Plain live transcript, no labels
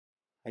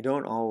I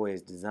don't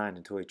always design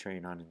a toy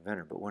train on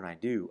Inventor, but when I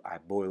do, I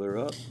boil her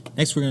up.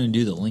 Next we're going to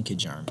do the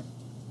linkage arm.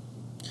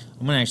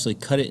 I'm going to actually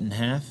cut it in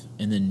half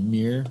and then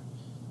mirror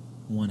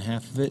one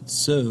half of it.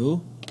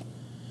 So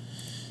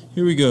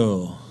here we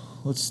go.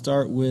 Let's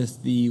start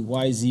with the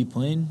YZ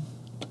plane,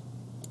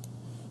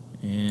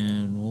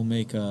 and we'll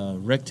make a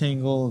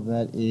rectangle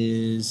that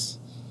is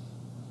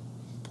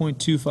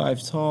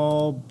 0.25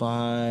 tall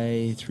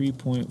by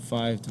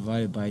 3.5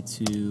 divided by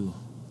 2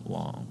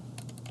 long.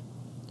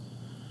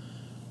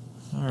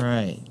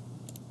 Alright,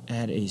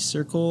 add a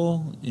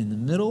circle in the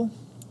middle,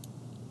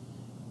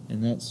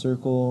 and that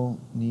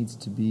circle needs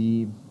to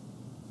be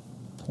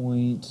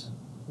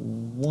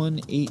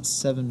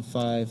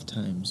 0.1875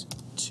 times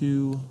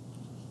 2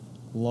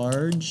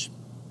 large.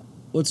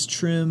 Let's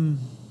trim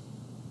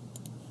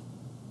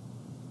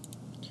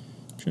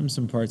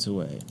some parts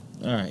away.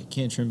 Alright,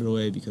 can't trim it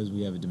away because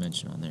we have a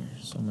dimension on there,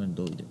 so I'm going to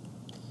delete it.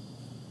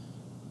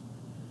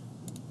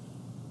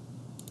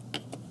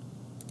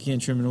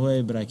 Can't trim it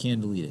away, but I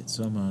can delete it.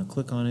 So I'm going to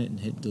click on it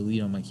and hit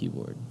delete on my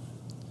keyboard.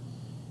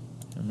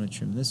 I'm going to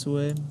trim this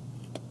away.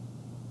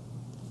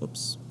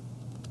 Whoops.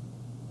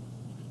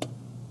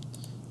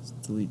 Let's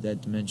delete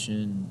that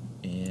dimension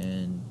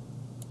and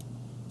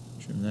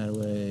trim that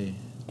away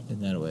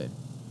and that away.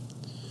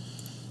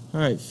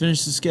 Alright,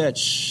 finish the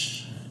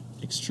sketch.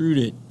 Extrude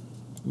it.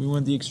 We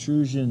want the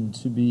extrusion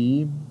to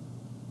be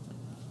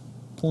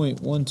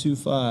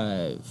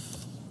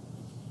 0.125.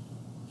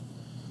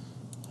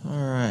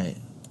 Alright.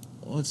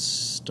 Let's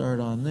start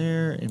on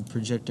there and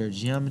project our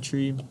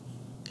geometry,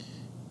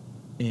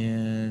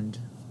 and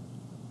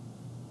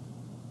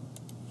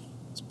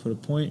let's put a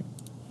point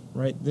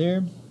right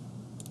there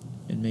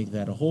and make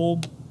that a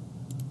hole,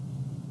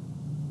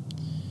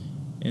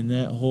 and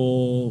that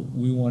hole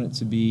we want it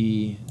to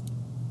be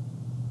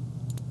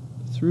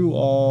through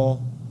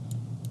all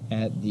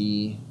at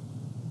the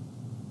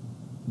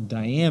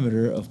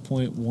diameter of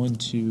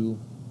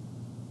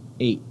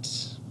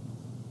 0.128.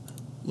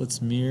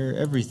 Let's mirror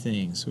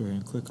everything. So we're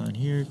going to click on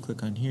here,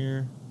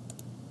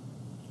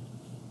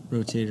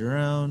 rotate it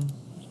around,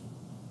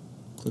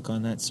 click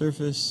on that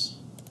surface,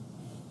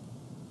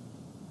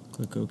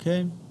 click OK,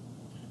 and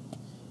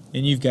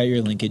you've got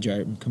your linkage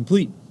arm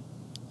complete.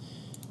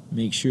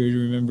 Make sure to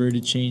remember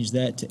to change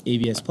that to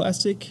ABS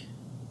plastic.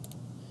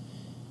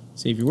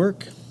 Save your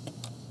work.